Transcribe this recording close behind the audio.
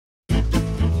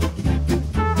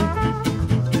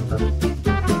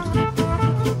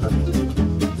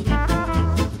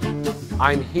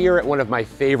I'm here at one of my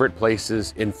favorite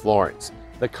places in Florence,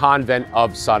 the Convent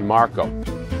of San Marco.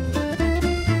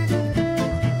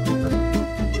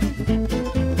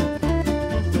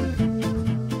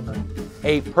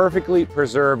 A perfectly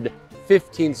preserved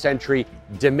 15th century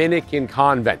Dominican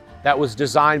convent that was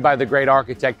designed by the great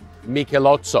architect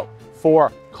Michelozzo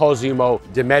for Cosimo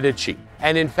de' Medici,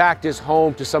 and in fact is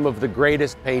home to some of the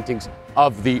greatest paintings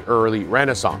of the early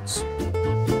Renaissance.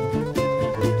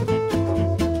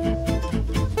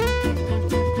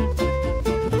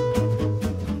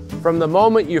 From the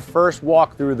moment you first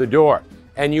walk through the door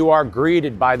and you are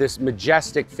greeted by this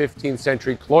majestic 15th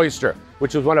century cloister,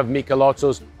 which was one of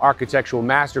Michelozzo's architectural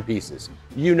masterpieces,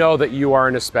 you know that you are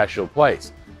in a special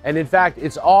place. And in fact,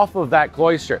 it's off of that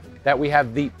cloister that we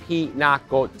have the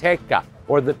Pinacoteca,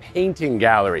 or the painting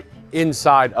gallery,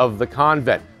 inside of the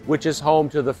convent, which is home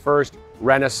to the first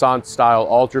Renaissance-style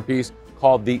altarpiece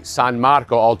called the San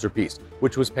Marco altarpiece,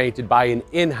 which was painted by an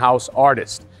in-house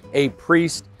artist, a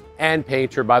priest and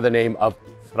painter by the name of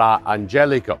Fra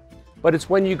Angelico. But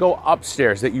it's when you go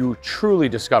upstairs that you truly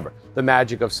discover the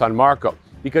magic of San Marco,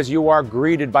 because you are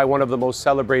greeted by one of the most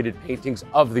celebrated paintings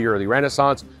of the early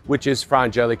Renaissance, which is Fra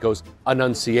Angelico's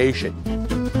Annunciation.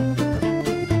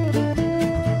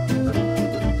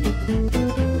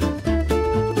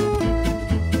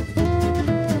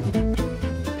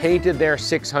 Painted there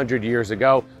 600 years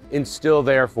ago and still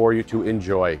there for you to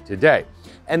enjoy today.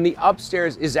 And the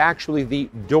upstairs is actually the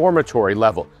dormitory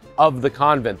level of the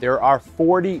convent. There are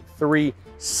 43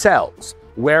 cells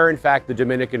where, in fact, the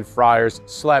Dominican friars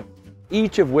slept,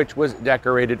 each of which was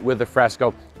decorated with a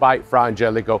fresco by Fra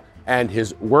Angelico and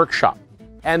his workshop.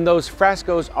 And those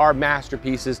frescoes are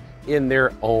masterpieces in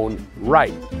their own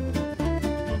right.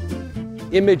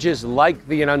 Images like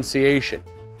the Annunciation,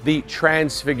 the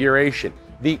Transfiguration,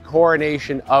 the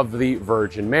coronation of the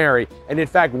Virgin Mary, and in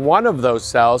fact, one of those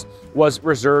cells was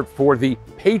reserved for the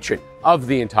patron of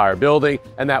the entire building,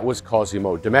 and that was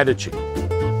Cosimo de' Medici.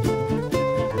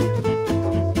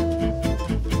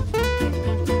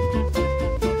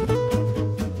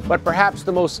 But perhaps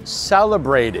the most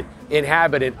celebrated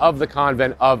inhabitant of the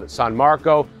convent of San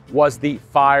Marco was the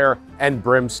fire and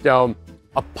brimstone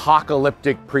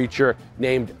apocalyptic preacher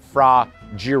named Fra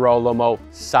Girolamo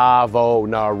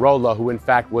Savonarola, who in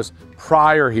fact was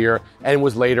prior here and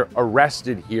was later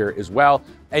arrested here as well.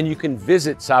 And you can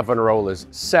visit Savonarola's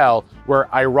cell,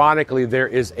 where ironically there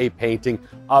is a painting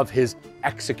of his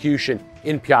execution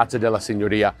in Piazza della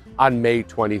Signoria on May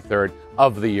 23rd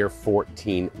of the year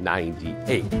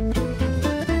 1498.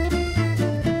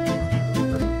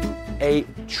 A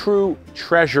true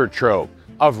treasure trove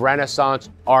of Renaissance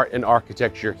art and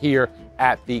architecture here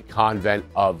at the Convent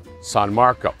of San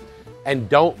Marco. And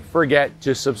don't forget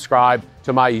to subscribe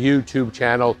to my YouTube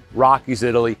channel, Rocky's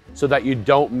Italy, so that you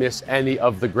don't miss any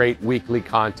of the great weekly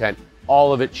content,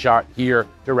 all of it shot here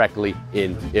directly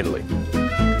in Italy.